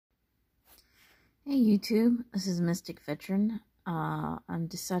Hey YouTube, this is Mystic Veteran. I'm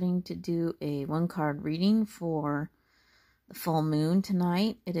deciding to do a one-card reading for the full moon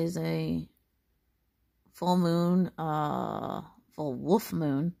tonight. It is a full moon, full wolf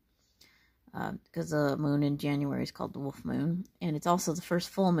moon, because the moon in January is called the wolf moon. And it's also the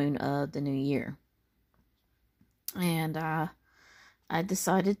first full moon of the new year. And I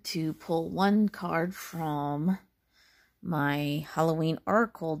decided to pull one card from my Halloween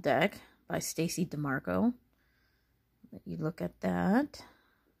Oracle deck by Stacey DeMarco. Let you look at that.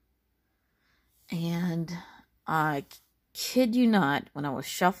 And I kid you not, when I was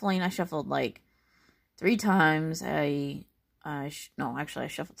shuffling, I shuffled like 3 times. No, actually I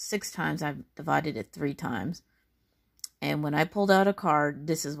shuffled 6 times. I've divided it 3 times. And when I pulled out a card,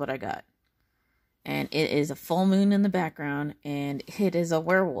 this is what I got. And it is a full moon in the background, and it is a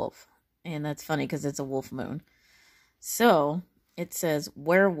werewolf. And that's funny because it's a wolf moon. So, it says,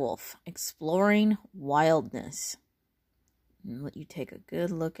 Werewolf, Exploring Wildness. And let you take a good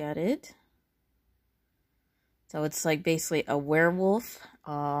look at it. So it's like basically a werewolf,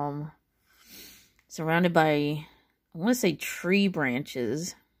 surrounded by, I want to say, tree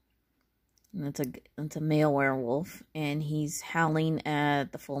branches. And it's a male werewolf, and he's howling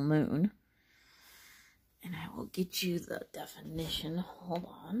at the full moon. And I will get you the definition. Hold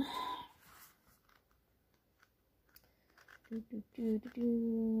on.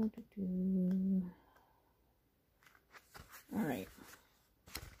 All right.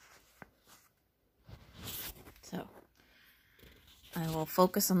 So, I will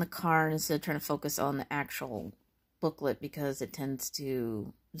focus on the card instead of trying to focus on the actual booklet because it tends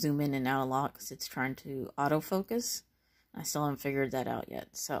to zoom in and out a lot because it's trying to autofocus. I still haven't figured that out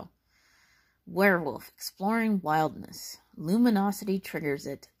yet. So, Werewolf, Exploring Wildness. Luminosity triggers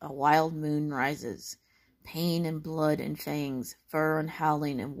it. A wild moon rises. Pain and blood and fangs, fur and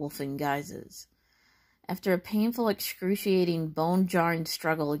howling and wolfing guises. After a painful, excruciating, bone-jarring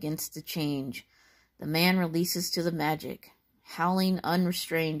struggle against the change, the man releases to the magic, howling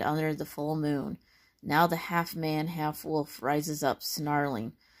unrestrained under the full moon. Now the half-man, half-wolf rises up,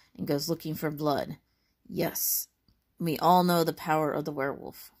 snarling, and goes looking for blood. Yes, we all know the power of the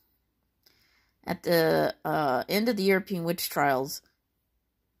werewolf. At the end of the European witch trials,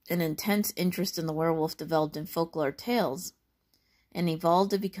 an intense interest in the werewolf developed in folklore tales and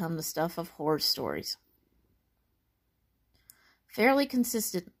evolved to become the stuff of horror stories. Fairly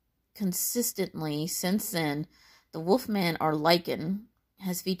consistently since then, the Wolfman or Lycan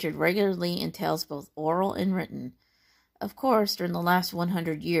has featured regularly in tales both oral and written. Of course, during the last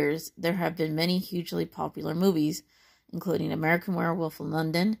 100 years, there have been many hugely popular movies, including American Werewolf in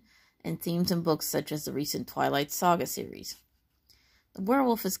London, and themes in books such as the recent Twilight Saga series. The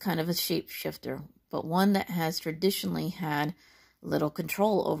werewolf is kind of a shapeshifter, but one that has traditionally had little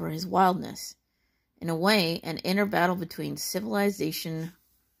control over his wildness. In a way, an inner battle between civilization,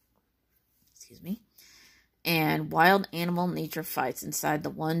 and wild animal nature fights inside the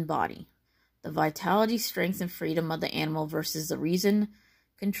one body. The vitality, strength, and freedom of the animal versus the reason,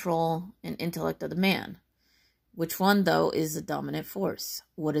 control, and intellect of the man. Which one, though, is the dominant force?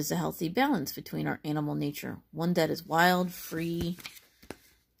 What is a healthy balance between our animal nature? One that is wild, free,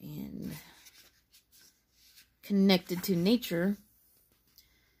 and connected to nature,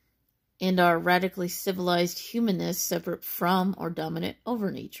 and our radically civilized humanness separate from or dominant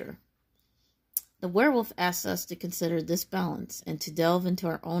over nature. The werewolf asks us to consider this balance and to delve into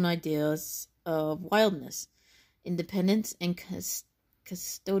our own ideas of wildness, independence, and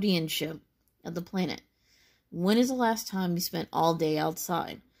custodianship of the planet. When is the last time you spent all day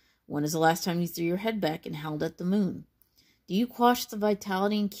outside? When is the last time you threw your head back and howled at the moon? Do you quash the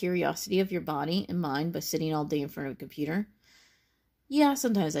vitality and curiosity of your body and mind by sitting all day in front of a computer? Yeah,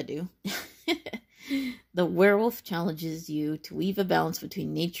 sometimes I do. The werewolf challenges you to weave a balance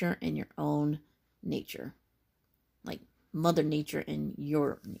between nature and your own nature. Like Mother Nature and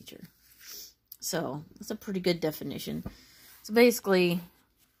your nature. So, that's a pretty good definition. So basically,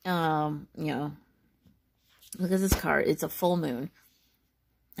 look at this card. It's a full moon.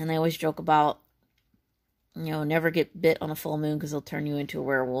 And I always joke about, never get bit on a full moon because it'll turn you into a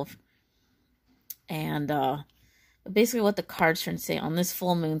werewolf. And, but basically what the card's trying to say, on this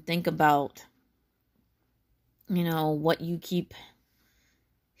full moon, think about, what you keep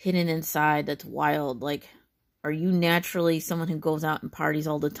hidden inside that's wild. Like, are you naturally someone who goes out and parties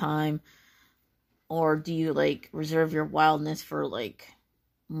all the time? Or do you, reserve your wildness for,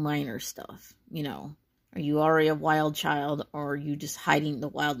 minor stuff? Are you already a wild child, or are you just hiding the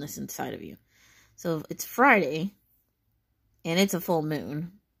wildness inside of you? So it's Friday, and it's a full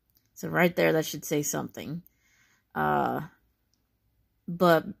moon. So right there, that should say something.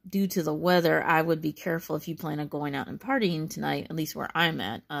 But due to the weather, I would be careful if you plan on going out and partying tonight, at least where I'm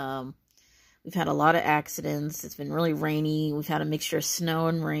at. We've had a lot of accidents. It's been really rainy. We've had a mixture of snow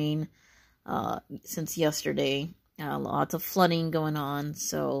and rain since yesterday. Lots of flooding going on.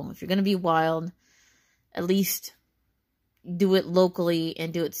 So if you're going to be wild, at least do it locally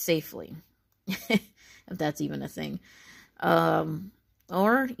and do it safely. If that's even a thing.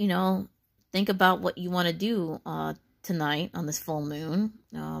 Or, think about what you want to do tonight on this full moon.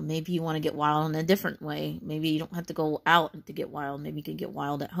 Maybe you want to get wild in a different way. Maybe you don't have to go out to get wild. Maybe you can get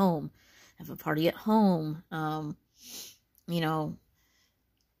wild at home. Have a party at home.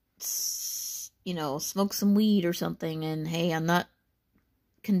 Smoke some weed or something. And hey, I'm not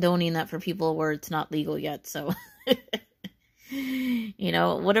condoning that for people where it's not legal yet. So,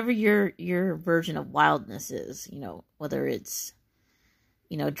 whatever your version of wildness is, whether it's,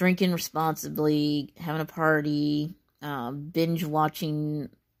 drinking responsibly, having a party, binge watching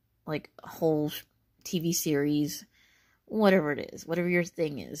like a whole TV series, whatever it is, whatever your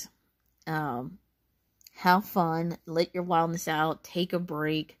thing is. Have fun, let your wildness out, take a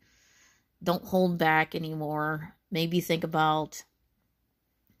break, don't hold back anymore. Maybe think about,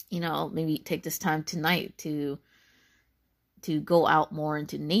 maybe take this time tonight to go out more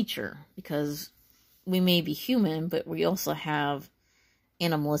into nature, because we may be human, but we also have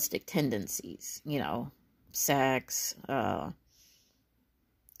animalistic tendencies, sex,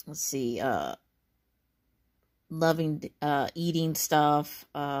 loving, eating stuff,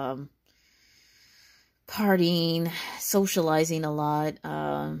 partying, socializing a lot.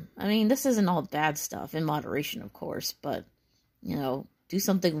 This isn't all bad stuff, in moderation, of course, but, do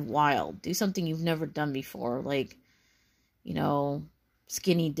something wild. Do something you've never done before, like,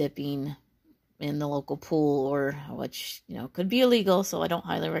 skinny dipping in the local pool, or which, could be illegal, so I don't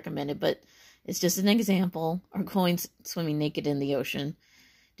highly recommend it, but it's just an example. Or going swimming naked in the ocean.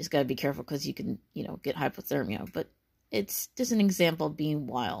 Just got to be careful because you can, get hypothermia, but it's just an example of being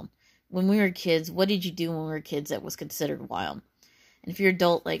wild. When we were kids, what did you do when we were kids that was considered wild? And if you're an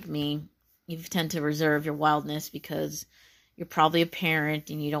adult like me, you tend to reserve your wildness because you're probably a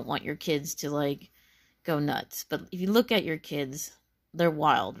parent and you don't want your kids to, go nuts. But if you look at your kids, they're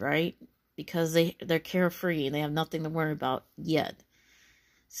wild, right? Because they're carefree and they have nothing to worry about yet.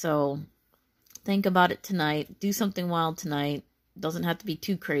 So think about it tonight. Do something wild tonight. Doesn't have to be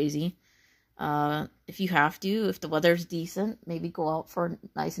too crazy. If you have to, if the weather's decent, maybe go out for a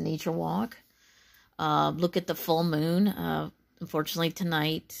nice nature walk. Look at the full moon. Unfortunately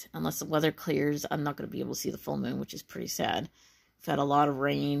tonight, unless the weather clears, I'm not going to be able to see the full moon, which is pretty sad. We've had a lot of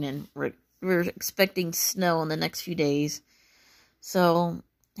rain and we're expecting snow in the next few days. So,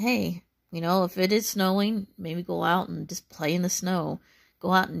 hey, if it is snowing, maybe go out and just play in the snow.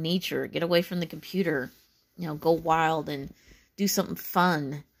 Go out in nature. Get away from the computer. Go wild and do something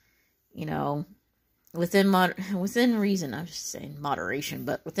fun. Within reason. I'm just saying moderation,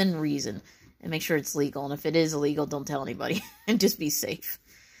 but within reason. And make sure it's legal. And if it is illegal, don't tell anybody. And just be safe.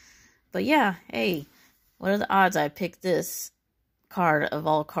 But yeah, hey, what are the odds I picked this card of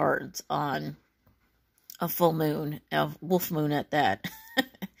all cards on a full moon, a wolf moon at that?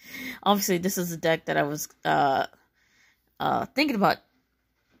 Obviously, this is a deck that I was thinking about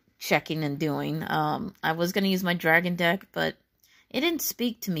checking and doing. I was going to use my dragon deck, but it didn't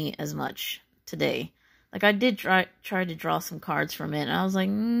speak to me as much today. I did try to draw some cards from it, and I was like,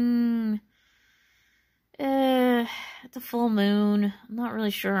 at the full moon, I'm not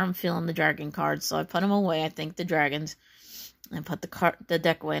really sure I'm feeling the dragon cards, so I put them away. I think the dragons, and put the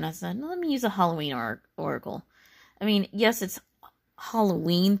deck away, and I said, let me use a Halloween oracle. Yes, it's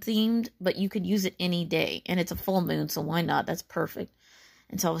Halloween themed, but you could use it any day, and it's a full moon, so why not? That's perfect.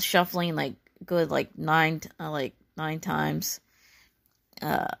 And so I was shuffling nine times.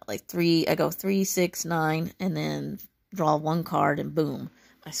 I go 3, 6, 9, and then draw one card, and boom,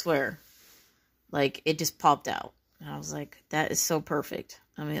 I swear, it just popped out. And I was like, that is so perfect.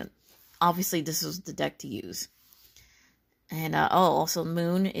 Obviously this was the deck to use. And also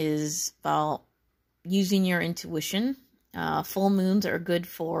moon is about using your intuition. Full moons are good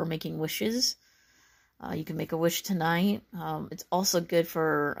for making wishes. You can make a wish tonight. It's also good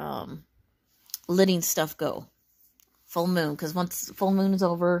for letting stuff go. Full moon, because once the full moon is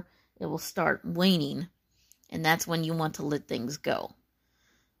over, it will start waning. And that's when you want to let things go.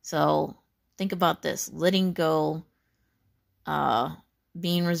 So think about this. Letting go,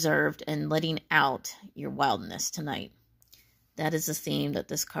 being reserved, and letting out your wildness tonight. That is the theme that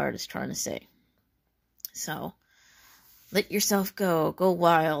this card is trying to say. So let yourself go. Go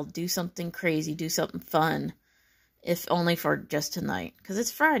wild. Do something crazy. Do something fun. If only for just tonight. Because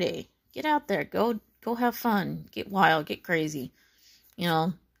it's Friday. Get out there. Go have fun. Get wild. Get crazy. You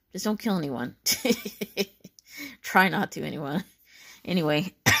know, just don't kill anyone. Try not to, anyone.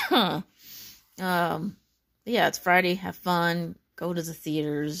 Anyway, yeah, it's Friday. Have fun. Go to the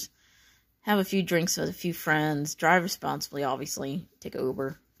theaters. Have a few drinks with a few friends. Drive responsibly, obviously. Take an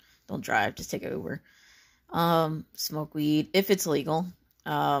Uber. Don't drive, just take an Uber. Smoke weed, if it's legal.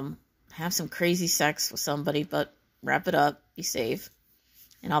 Have some crazy sex with somebody, but wrap it up. Be safe.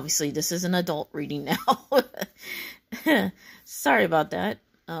 And obviously, this is an adult reading now. Sorry about that.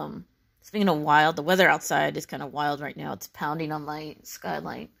 Speaking of wild, the weather outside is kind of wild right now. It's pounding on my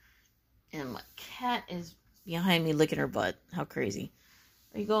skylight. And my cat is behind me licking her butt. How crazy.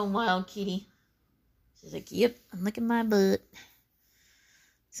 Are you going wild, kitty? She's like, yep, I'm licking my butt.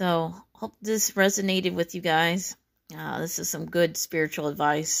 So, hope this resonated with you guys. This is some good spiritual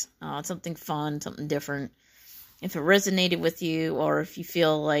advice. Something fun, something different. If it resonated with you, or if you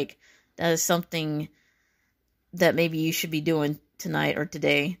feel like that is something that maybe you should be doing tonight or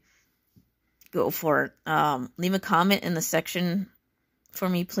today, go for it. Leave a comment in the section for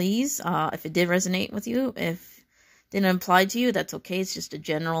me, please. If it did resonate with you. If it didn't apply to you, that's okay. It's just a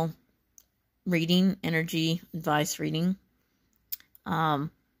general reading, energy, advice reading. Hope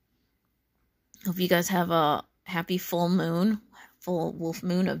you guys have a happy full wolf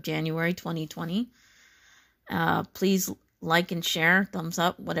moon of January 2020. Please like and share, thumbs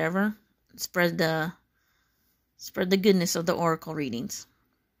up, whatever. Spread the goodness of the oracle readings.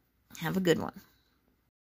 Have a good one.